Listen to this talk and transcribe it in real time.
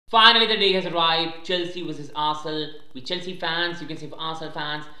Finally, the day has arrived. Chelsea versus Arsenal. We Chelsea fans, you can say for Arsenal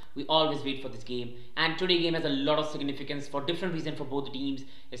fans, we always wait for this game. And today's game has a lot of significance for different reasons for both the teams,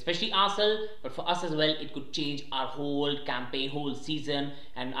 especially Arsenal, but for us as well, it could change our whole campaign, whole season,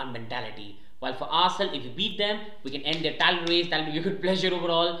 and our mentality. While for Arsenal, if we beat them, we can end their title race. That'll be a good pleasure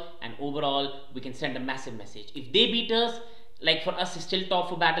overall, and overall, we can send a massive message. If they beat us, like for us it's still top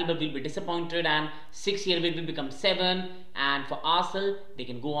for battle, but we'll be disappointed, and 6 year will become 7, and for Arsenal they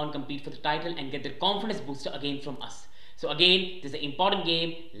can go on compete for the title and get their confidence booster again from us. So again, this is an important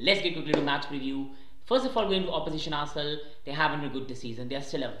game. Let's get quickly to match preview. First of all, going to opposition Arsenal, they haven't been good this season. They are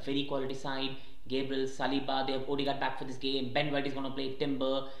still a very quality side. Gabriel, Saliba, they have Odegaard back for this game. Ben White is going to play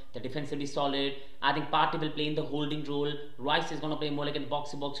Timber. The defense will be solid. I think Partey will play in the holding role. Rice is going to play more like a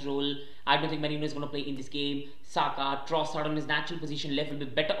box-to-box role. I don't think Marino is going to play in this game. Saka, Trossard on his natural position left will be a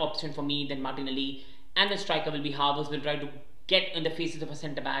better option for me than Martinelli. And the striker will be Havertz. Will try to get in the faces of a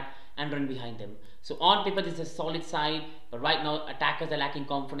centre-back and run behind them. So on paper, this is a solid side. But right now, attackers are lacking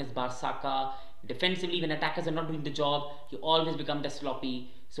confidence. Bar Saka. Defensively, when attackers are not doing the job, you always become the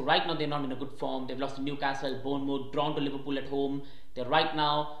sloppy. So right now they're not in a good form. They've lost to Newcastle, Bournemouth, drawn to Liverpool at home. They're right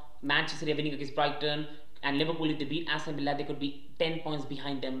now Manchester winning against Brighton, and Liverpool, if they beat Aston Villa, they could be 10 points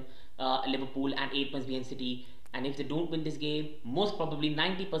behind them, Liverpool, and 8 points behind City. And if they don't win this game, most probably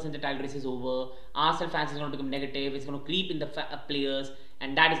 90% the title race is over. Arsenal fans is going to become negative. It's going to creep in the players,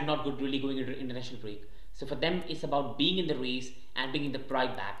 and that is not good really going into international break. So for them, it's about being in the race and bringing the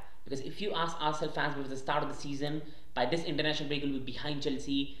pride back. Because if you ask Arsenal fans before the start of the season, by this international break will be behind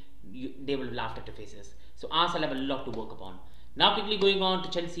Chelsea, they will laugh at their faces. So Arsenal have a lot to work upon. Now quickly going on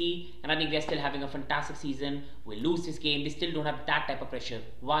to Chelsea, and I think they're still having a fantastic season. We lose this game, they still don't have that type of pressure.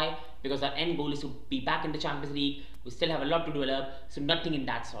 Why? Because our end goal is to be back in the Champions League. We still have a lot to develop, so nothing in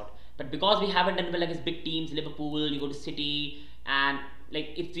that sort. But because we haven't done well against big teams, Liverpool, you go to City, and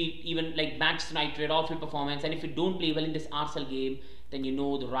like if we even like Manchester United, off-field performance, and if we don't play well in this Arsenal game, then you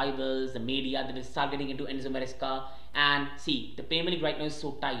know the rivals, the media, they will start getting into Enzo Maresca. And see, the Premier League right now is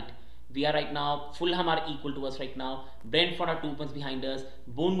so tight. We are right now, Fulham are equal to us right now. Brentford are 2 points behind us.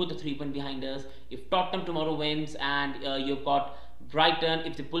 Bournemouth are 3 points behind us. If Tottenham tomorrow wins, and you've got Brighton,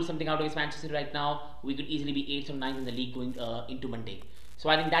 if they pull something out against Manchester right now, we could easily be 8th or 9th in the league going into Monday. So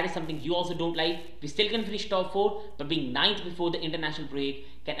I think that is something you also don't like. We still can finish top 4, but being 9th before the international break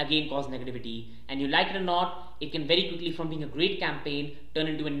can again cause negativity. And you like it or not, it can very quickly, from being a great campaign, turn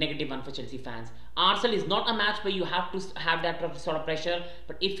into a negative one for Chelsea fans. Arsenal is not a match where you have to have that sort of pressure,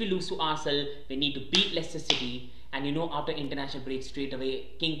 but if you lose to Arsenal, we need to beat Leicester City. And you know, after international break, straight away,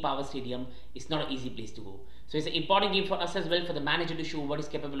 King Power Stadium is not an easy place to go. So it's an important game for us as well, for the manager to show what is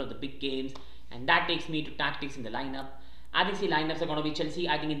capable of the big games. And that takes me to tactics in the lineup. I think the lineups are going to be Chelsea.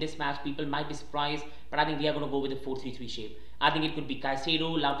 I think in this match people might be surprised, but I think we are going to go with a 4-3-3 shape. I think it could be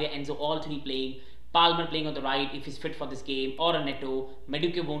Caicedo, Lavia, Enzo, all three playing. Palmer playing on the right if he's fit for this game, or a Neto.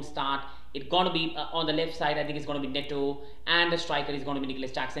 Madueke won't start. It's going to be on the left side. I think it's going to be Neto, and the striker is going to be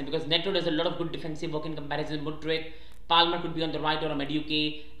Nicolas Jackson, because Neto does a lot of good defensive work in comparison with Mudryk. Palmer could be on the right, or a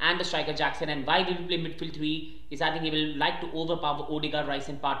Madueke, and the striker Jackson. And why we will play midfield 3 is I think he will like to overpower Odegaard, Rice,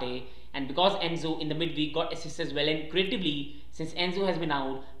 and Partey. And because Enzo in the midweek got assists as well, and creatively, since Enzo has been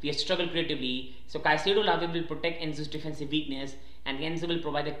out, we have struggled creatively. So Caicedo Lavia will protect Enzo's defensive weakness, and Enzo will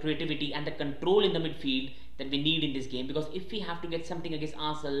provide the creativity and the control in the midfield that we need in this game. Because if we have to get something against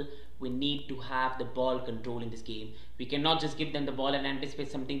Arsenal, we need to have the ball control in this game. We cannot just give them the ball and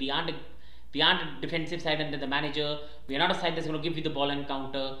anticipate something. We aren't a defensive side under the manager. We are not a side that's going to give you the ball and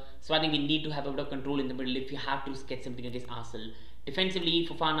counter. So I think we need to have a bit of control in the middle if you have to get something against Arsenal. Defensively,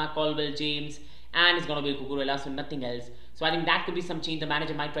 Fofana, Colwell, James, and it's going to be Cucurella, so nothing else. So I think that could be some change the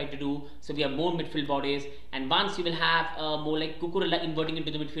manager might try to do. So we have more midfield bodies, and once you will have more like Cucurella inverting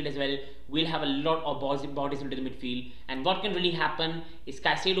into the midfield as well, we'll have a lot of bodies into the midfield. And what can really happen is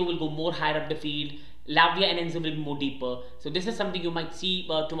Caicedo will go more higher up the field. Lavia and Enzo will be more deeper. So this is something you might see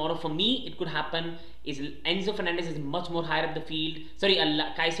tomorrow. For me, it could happen is Enzo Fernandez is much more higher up the field. Sorry,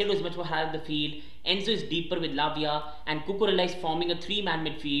 Caicedo is much more higher up the field. Enzo is deeper with Lavia, and Cucurella is forming a 3-man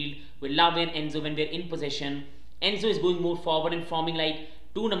midfield with Lavia and Enzo when we're in possession. Enzo is going more forward and forming like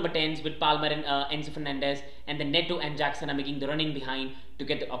 2 number 10s with Palmer and Enzo Fernandez, and then Neto and Jackson are making the running behind to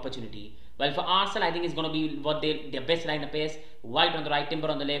get the opportunity. Well, for Arsenal, I think it's going to be what their best lineup is. White on the right, Timber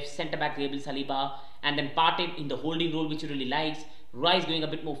on the left, centre back Gabriel, Saliba, and then Partey in the holding role, which he really likes. Rice going a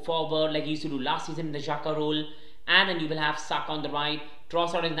bit more forward like he used to do last season in the Xhaka role, and then you will have Saka on the right.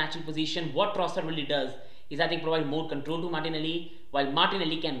 Trossard in natural position. What Trossard really does is I think provide more control to Martinelli, while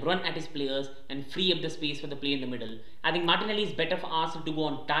Martinelli can run at his players and free up the space for the play in the middle. I think Martinelli is better for Arsenal to go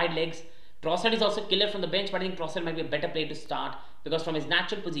on tired legs. Trossard is also killer from the bench, but I think Trossard might be a better player to start because from his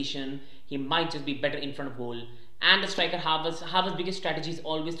natural position, he might just be better in front of goal. And the striker Havertz's biggest strategy is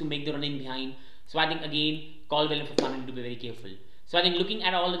always to make the run in behind. So I think again, Colwell and Fofana need to be very careful. So I think looking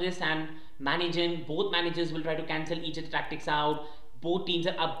at all of this and managing, both managers will try to cancel each of the tactics out. Both teams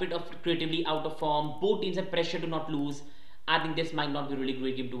are a bit of creatively out of form. Both teams have pressure to not lose. I think this might not be a really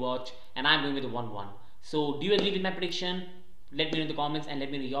great game to watch, and I'm going with a 1-1. So do you agree with my prediction? Let me know in the comments and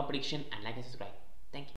let me know your prediction, and like and subscribe.